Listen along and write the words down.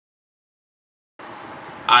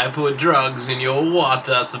I put drugs in your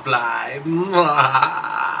water supply.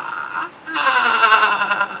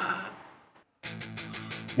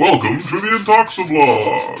 Welcome to the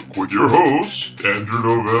Intoxiblog with your host, Andrew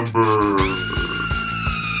November.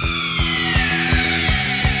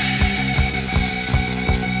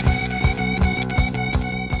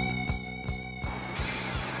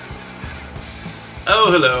 Oh,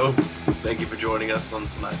 hello. Thank you for joining us on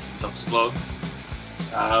tonight's Intoxiblog.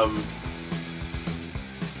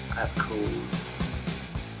 I have cold,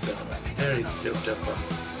 so I'm very doped up on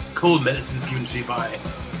cold medicines given to me by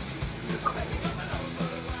Nicole.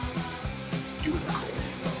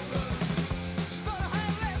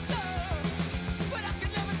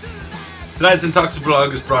 Tonight's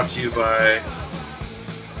Intoxiblog is brought to you by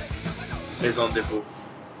Saison de Boeuf.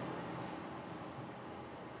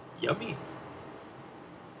 Yummy.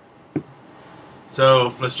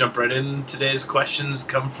 So let's jump right in. Today's questions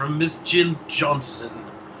come from Miss Jill Johnson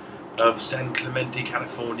of San Clemente,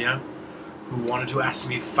 California, who wanted to ask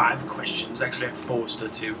me 5 questions. Actually, I forced her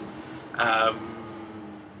to.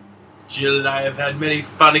 Jill and I have had many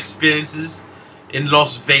fun experiences in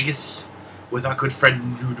Las Vegas with our good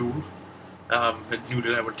friend Noodle. And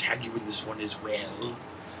Noodle, I will tag you in this one as well.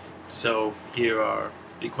 So here are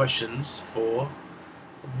the questions for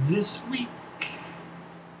this week.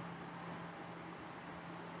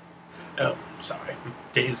 Oh, sorry.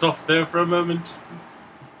 Dazed off there for a moment.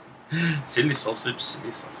 Silly sausage,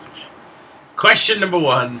 silly sausage. Question number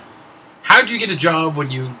 1. How do you get a job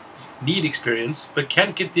when you need experience, but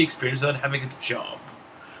can't get the experience without having a job?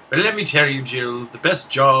 But let me tell you, Jill, the best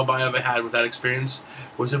job I ever had with that experience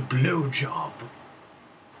was a blow job.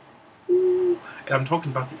 Ooh. And I'm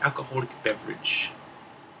talking about the alcoholic beverage.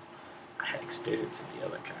 I had experience in the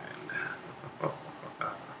other kind.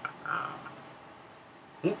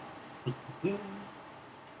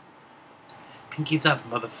 Pinkies up,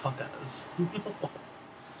 motherfuckers.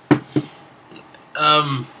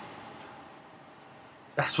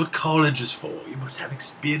 That's what college is for. You must have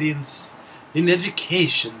experience in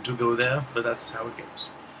education to go there, but that's how it goes.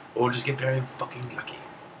 Or just get very fucking lucky.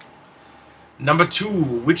 Number 2,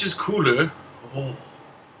 which is cooler? Oh,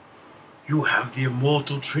 you have the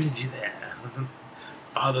immortal trilogy there.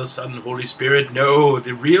 Father, Son, Holy Spirit. No,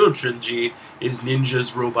 the real trilogy is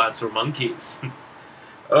ninjas, robots, or monkeys.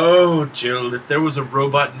 Oh, Jill, if there was a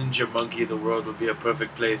robot ninja monkey, the world would be a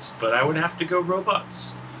perfect place. But I would have to go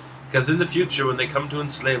robots. Because in the future, when they come to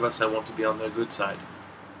enslave us, I want to be on their good side.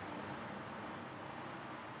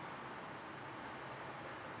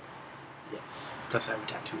 Yes. Plus I have a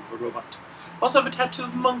tattoo of a robot. Also I have a tattoo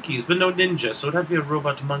of monkeys, but no ninja, so it would have to be a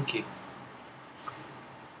robot monkey.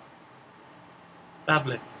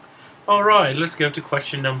 Lovely. Alright, let's go to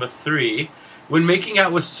question number 3. When making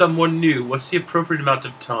out with someone new, what's the appropriate amount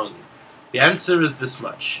of tongue? The answer is this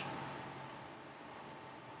much.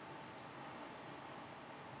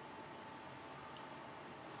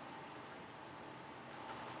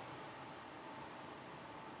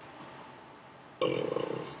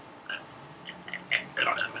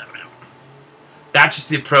 That's just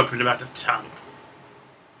the appropriate amount of tongue.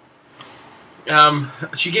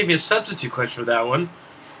 She gave me a substitute question for that one.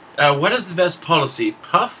 What is the best policy?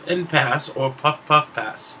 Puff and pass or puff puff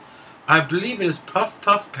pass? I believe it is puff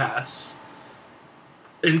puff pass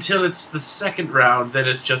until it's the second round, then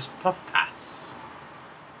it's just puff pass.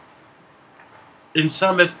 In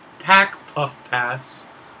some it's pack puff pass,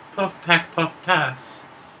 puff pack puff pass,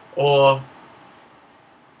 or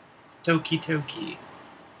toki toki,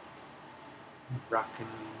 rockin'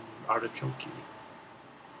 artichoke.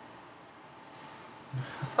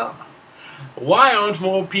 Why aren't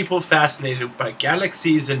more people fascinated by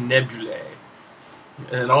galaxies and nebulae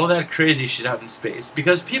and all that crazy shit out in space?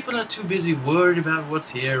 Because people are too busy worried about what's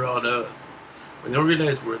here on Earth. When they don't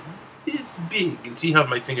realize we're this big, and see how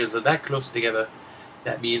my fingers are that close together,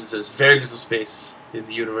 that means there's very little space in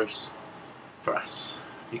the universe for us.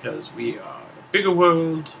 Because we are a bigger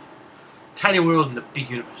world, tiny world in a big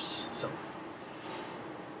universe. So,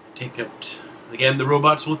 take note. Again, the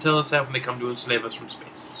robots will tell us that when they come to enslave us from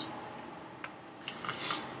space.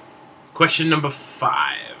 Question number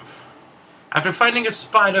 5. After finding a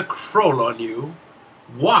spider crawl on you,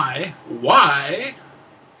 why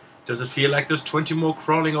does it feel like there's 20 more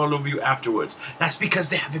crawling all over you afterwards? That's because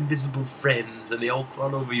they have invisible friends, and they all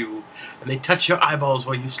crawl over you, and they touch your eyeballs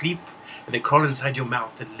while you sleep, and they crawl inside your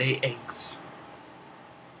mouth and lay eggs.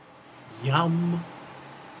 Yum.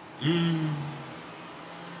 Mmm.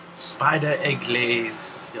 Spider egg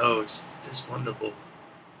lays. Oh, it's just wonderful.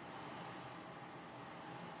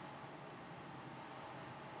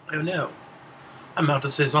 Oh no. I'm out to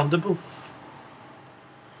Saison de Boeuf.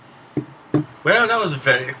 Well, that was a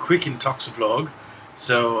very quick Intoxiblog.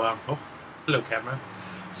 So, oh, hello, camera.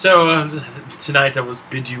 So, tonight I will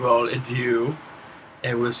bid you all adieu.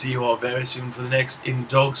 And we'll see you all very soon for the next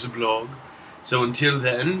Intoxiblog. So, until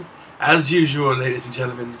then, as usual, ladies and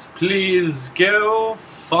gentlemen, please go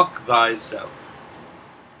fuck thyself.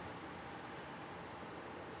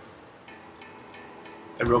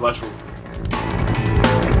 And robots rule.